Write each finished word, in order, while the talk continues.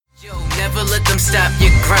ever let them stop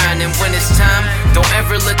your grind. And when it's time, don't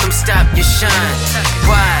ever let them stop your shine.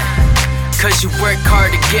 Why? Cause you work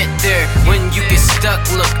hard to get there. When you get stuck,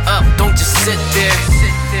 look up, don't just sit there.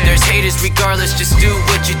 There's haters regardless, just do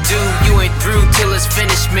what you do. You ain't through till it's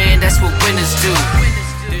finished, man, that's what winners do.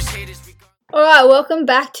 Alright, welcome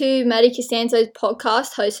back to Maddie Costanzo's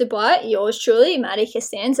podcast, hosted by yours truly, Maddie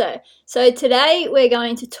Costanzo. So today we're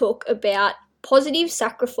going to talk about positive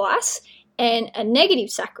sacrifice and a negative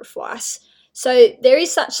sacrifice. So there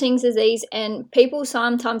is such things as these, and people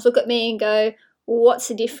sometimes look at me and go, well, what's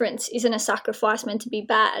the difference? Isn't a sacrifice meant to be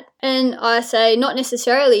bad? And I say not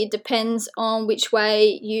necessarily. It depends on which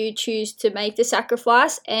way you choose to make the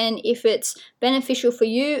sacrifice and if it's beneficial for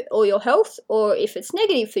you or your health, or if it's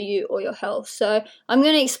negative for you or your health. So I'm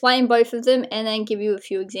going to explain both of them and then give you a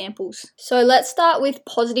few examples. So let's start with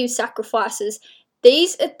positive sacrifices.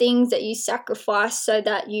 These are things that you sacrifice so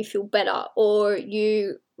that you feel better, or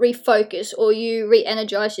you refocus, or you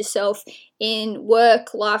re-energize yourself in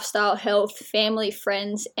work, lifestyle, health, family,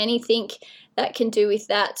 friends, anything that can do with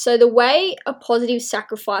that. So the way a positive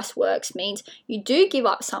sacrifice works means you do give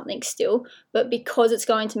up something still, but because it's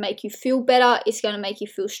going to make you feel better, it's going to make you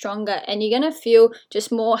feel stronger, and you're going to feel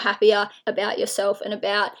just more happier about yourself and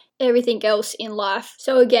about everything else in life.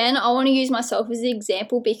 So again, I want to use myself as an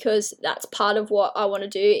example because that's part of what I want to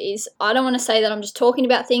do. Is I don't want to say that I'm just talking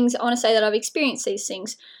about things. I want to say that I've experienced these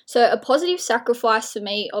things. So a positive sacrifice for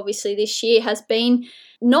me, obviously this year, has been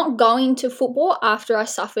not going to football after I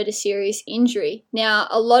suffered a serious injury. Now,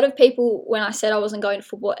 a lot of people, when I said I wasn't going to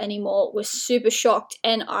football anymore, were super shocked,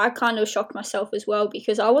 and I kind of shocked myself as well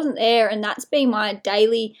because I wasn't there, and that's been my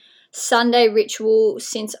daily Sunday ritual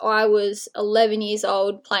since I was 11 years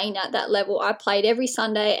old, playing at that level. I played every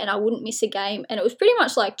Sunday and I wouldn't miss a game, and it was pretty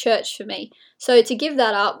much like church for me. So to give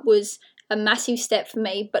that up was a massive step for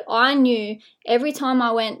me, but I knew every time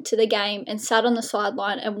I went to the game and sat on the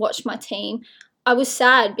sideline and watched my team, I was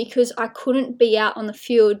sad because I couldn't be out on the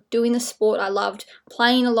field doing the sport I loved,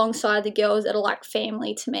 playing alongside the girls that are like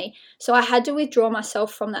family to me. So I had to withdraw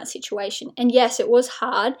myself from that situation. And yes, it was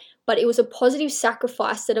hard, but it was a positive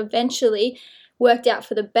sacrifice that eventually worked out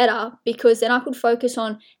for the better, because then I could focus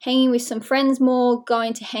on hanging with some friends more,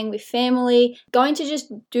 going to hang with family, going to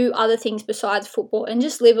just do other things besides football and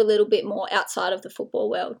just live a little bit more outside of the football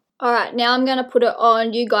world. All right, now I'm going to put it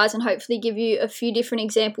on you guys and hopefully give you a few different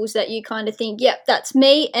examples that you kind of think, yep, that's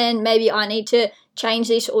me, and maybe I need to change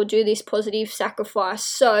this or do this positive sacrifice.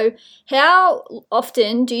 So how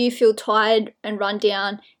often do you feel tired and run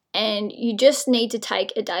down and you just need to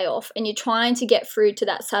take a day off, and you're trying to get through to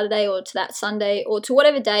that Saturday or to that Sunday or to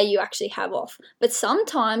whatever day you actually have off? But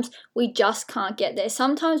sometimes we just can't get there.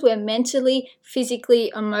 Sometimes we're mentally,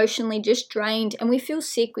 physically, emotionally just drained, and we feel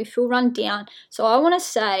sick, we feel run down. So I want to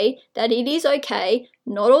say that it is okay,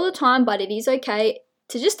 not all the time, but it is okay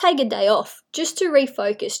to just take a day off, just to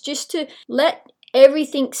refocus, just to let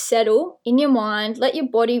everything settle in your mind, let your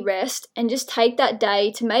body rest, and just take that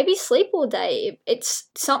day to maybe sleep all day. It's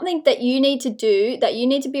something that you need to do, that you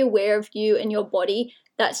need to be aware of you and your body,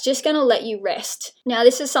 that's just going to let you rest. Now,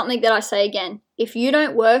 this is something that I say again. If you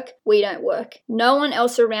don't work, we don't work. No one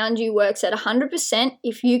else around you works at 100%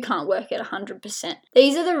 if you can't work at 100%.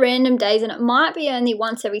 These are the random days, and it might be only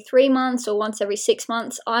once every 3 months or once every 6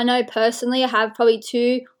 months. I know personally I have probably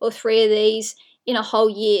 2 or 3 of these in a whole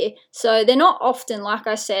year. So they're not often, like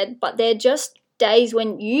I said, but they're just days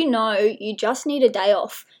when you know you just need a day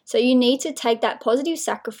off. So you need to take that positive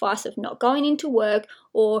sacrifice of not going into work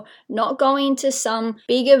or not going to some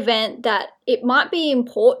big event that it might be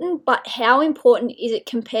important, but how important is it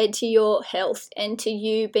compared to your health and to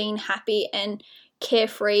you being happy and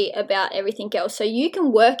carefree about everything else, so you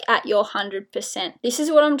can work at your 100%. This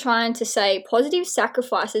is what I'm trying to say. Positive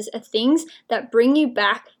sacrifices are things that bring you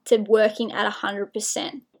back to working at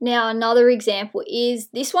 100%. Now, another example is,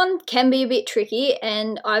 this one can be a bit tricky,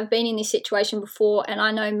 and I've been in this situation before, and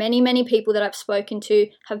I know many people that I've spoken to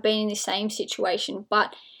have been in the same situation,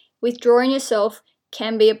 but withdrawing yourself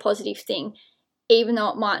can be a positive thing, even though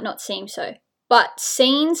it might not seem so. But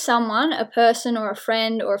seeing someone, a person or a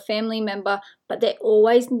friend or a family member, but they're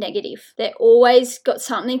always negative. They're always got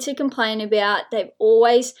something to complain about. They've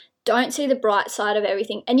always don't see the bright side of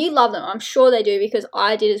everything. And you love them. I'm sure they do, because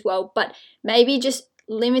I did as well. But maybe just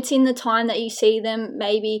limiting the time that you see them,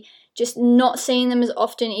 maybe just not seeing them as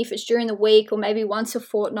often if it's during the week or maybe once a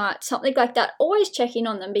fortnight, something like that. Always check in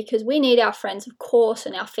on them because we need our friends, of course,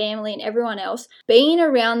 and our family and everyone else. Being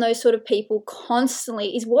around those sort of people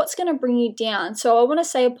constantly is what's going to bring you down. So I want to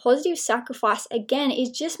say a positive sacrifice, again, is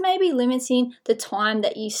just maybe limiting the time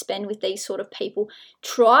that you spend with these sort of people.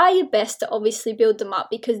 Try your best to obviously build them up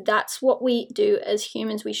because that's what we do as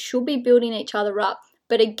humans. We should be building each other up.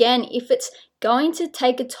 But again, if it's going to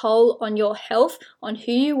take a toll on your health, on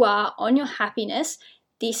who you are, on your happiness,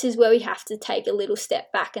 this is where we have to take a little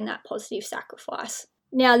step back in that positive sacrifice.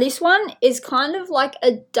 Now, this one is kind of like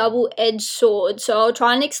a double-edged sword, so I'll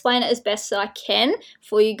try and explain it as best as I can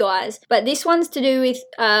for you guys. But this one's to do with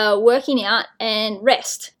working out and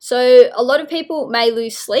rest. So a lot of people may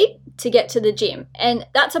lose sleep to get to the gym, and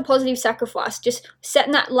that's a positive sacrifice. Just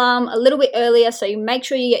setting that alarm a little bit earlier so you make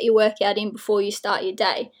sure you get your workout in before you start your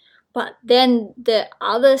day. But then the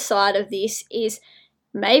other side of this is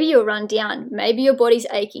maybe you're run down, maybe your body's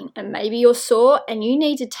aching, and maybe you're sore, and you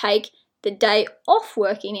need to take the day off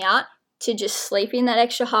working out to just sleep in that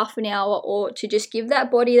extra half an hour or to just give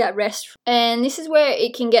that body that rest. And this is where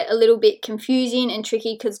it can get a little bit confusing and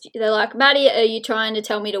tricky because they're like, Maddie, are you trying to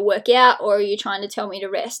tell me to work out or are you trying to tell me to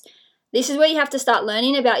rest? This is where you have to start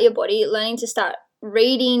learning about your body, learning to start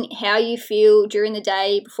reading how you feel during the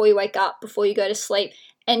day, before you wake up, before you go to sleep,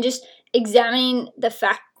 and just examining the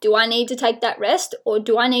fact, do I need to take that rest or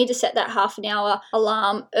do I need to set that half an hour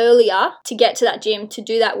alarm earlier to get to that gym, to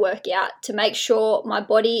do that workout, to make sure my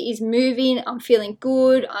body is moving, I'm feeling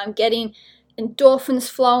good, I'm getting endorphins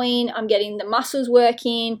flowing, I'm getting the muscles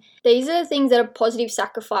working. These are the things that are positive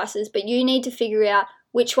sacrifices, but you need to figure out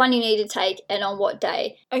which one you need to take and on what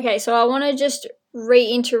day. Okay, so I want to just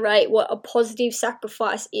reiterate what a positive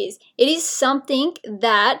sacrifice is. It is something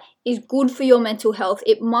that is good for your mental health.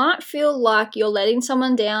 It might feel like you're letting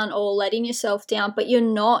someone down or letting yourself down, but you're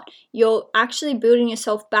not. You're actually building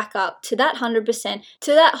yourself back up to that 100%,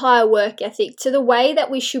 to that higher work ethic, to the way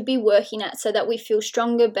that we should be working at so that we feel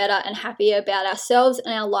stronger, better, and happier about ourselves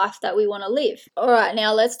and our life that we want to live. All right,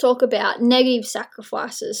 now let's talk about negative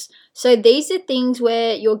sacrifices. So these are things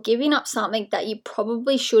where you're giving up something that you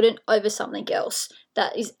probably shouldn't over something else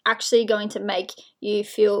that is actually going to make you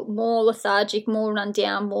feel more lethargic, more run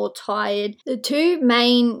down, more tired. The two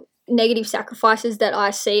main negative sacrifices that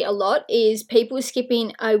I see a lot is people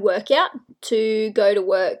skipping a workout to go to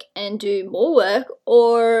work and do more work,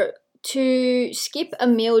 or to skip a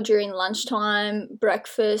meal during lunchtime,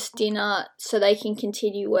 breakfast, dinner, so they can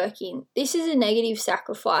continue working. This is a negative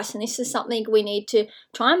sacrifice, and this is something we need to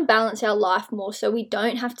try and balance our life more so we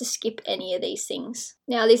don't have to skip any of these things.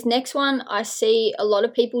 Now, this next one I see a lot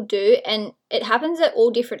of people do, and it happens at all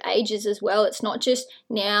different ages as well. It's not just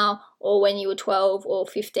now or when you were 12 or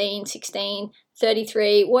 15, 16,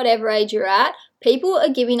 33, whatever age you're at. People are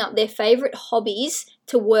giving up their favorite hobbies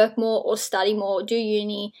to work more or study more, do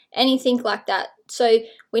uni, anything like that. So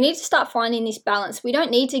we need to start finding this balance. We don't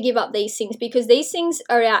need to give up these things because these things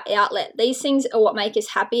are our outlet. These things are what make us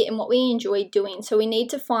happy and what we enjoy doing. So we need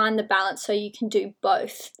to find the balance so you can do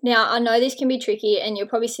both. Now, I know this can be tricky and you're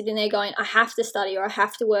probably sitting there going, I have to study or I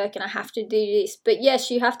have to work and I have to do this. But yes,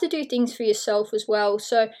 you have to do things for yourself as well.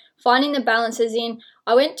 So finding the balances in.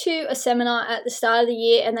 I went to a seminar at the start of the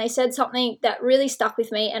year and they said something that really stuck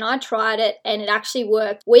with me, and I tried it and it actually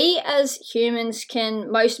worked. We as humans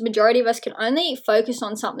majority of us can only focus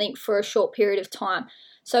on something for a short period of time.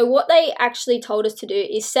 So what they actually told us to do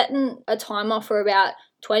is setting a timer for about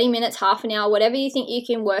 20 minutes, half an hour, whatever you think you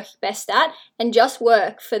can work best at, and just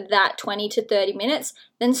work for that 20 to 30 minutes.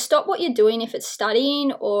 Then stop what you're doing, if it's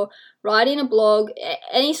studying or writing a blog,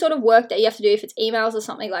 any sort of work that you have to do, if it's emails or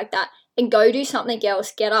something like that, and go do something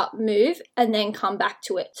else, get up, move, and then come back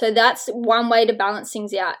to it. So that's one way to balance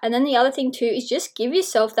things out. And then the other thing too is just give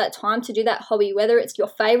yourself that time to do that hobby, whether it's your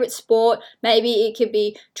favorite sport, maybe it could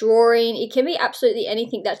be drawing, it can be absolutely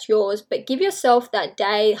anything that's yours, but give yourself that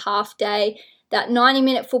day, half day, that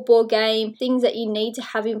 90-minute football game, things that you need to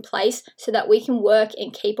have in place so that we can work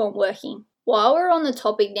and keep on working. While we're on the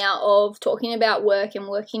topic now of talking about work and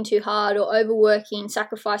working too hard or overworking,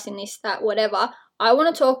 sacrificing this, that, whatever, I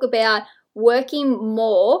want to talk about working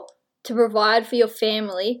more to provide for your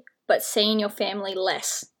family, but seeing your family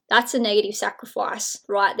less. That's a negative sacrifice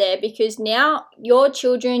right there, because now your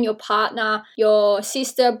children, your partner, your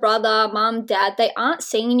sister, brother, mum, dad, they aren't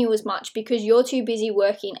seeing you as much because you're too busy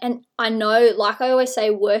working. And I know, like I always say,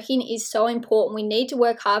 working is so important. We need to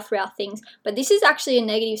work hard for our things, but this is actually a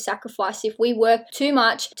negative sacrifice if we work too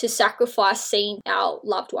much to sacrifice seeing our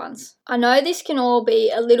loved ones. I know this can all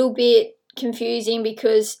be a little bit confusing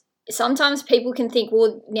because sometimes people can think,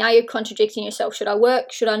 well, now you're contradicting yourself. Should I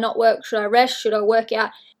work? Should I not work? Should I rest? Should I work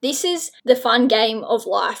out? This is the fun game of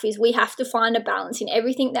life, is we have to find a balance in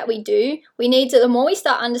everything that we do. We need to, the more we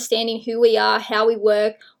start understanding who we are, how we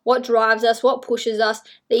work, what drives us, what pushes us,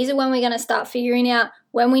 these are when we're going to start figuring out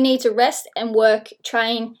when we need to rest and work,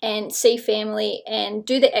 train and see family and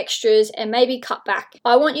do the extras and maybe cut back.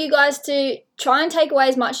 I want you guys to try and take away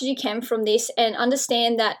as much as you can from this and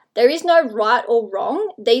understand that there is no right or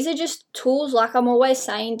wrong. These are just tools, like I'm always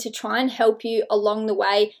saying, to try and help you along the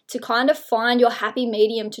way, to kind of find your happy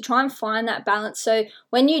medium, to try and find that balance. So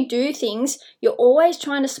when you do things, you're always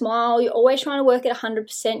trying to smile, you're always trying to work at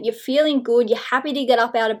 100%, you're feeling good, you're happy to get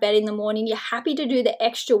up out of bed in the morning, you're happy to do the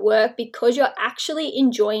extra work because you're actually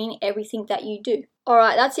enjoying everything that you do.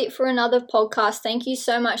 Alright, that's it for another podcast. Thank you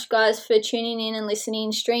so much, guys, for tuning in and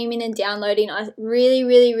listening, streaming and downloading. I really,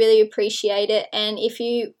 really, really appreciate it. And if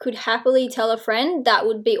you could happily tell a friend, that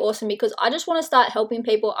would be awesome, because I just want to start helping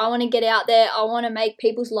people. I want to get out there. I want to make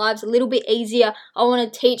people's lives a little bit easier. I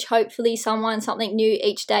want to teach, hopefully, someone something new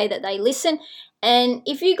each day that they listen. And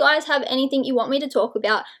if you guys have anything you want me to talk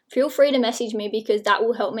about, feel free to message me, because that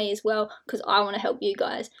will help me as well, because I want to help you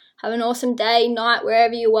guys. Have an awesome day, night,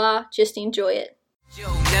 wherever you are. Just enjoy it. Yo,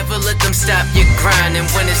 never let them stop your grind, and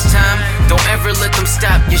when it's time, don't ever let them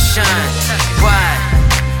stop your shine. Why?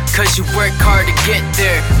 Cause you work hard to get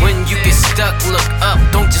there. When you get stuck, look up,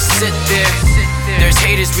 don't just sit there. There's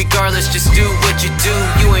haters regardless, just do what you do.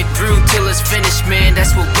 You ain't through till it's finished, man,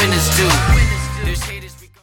 that's what winners do.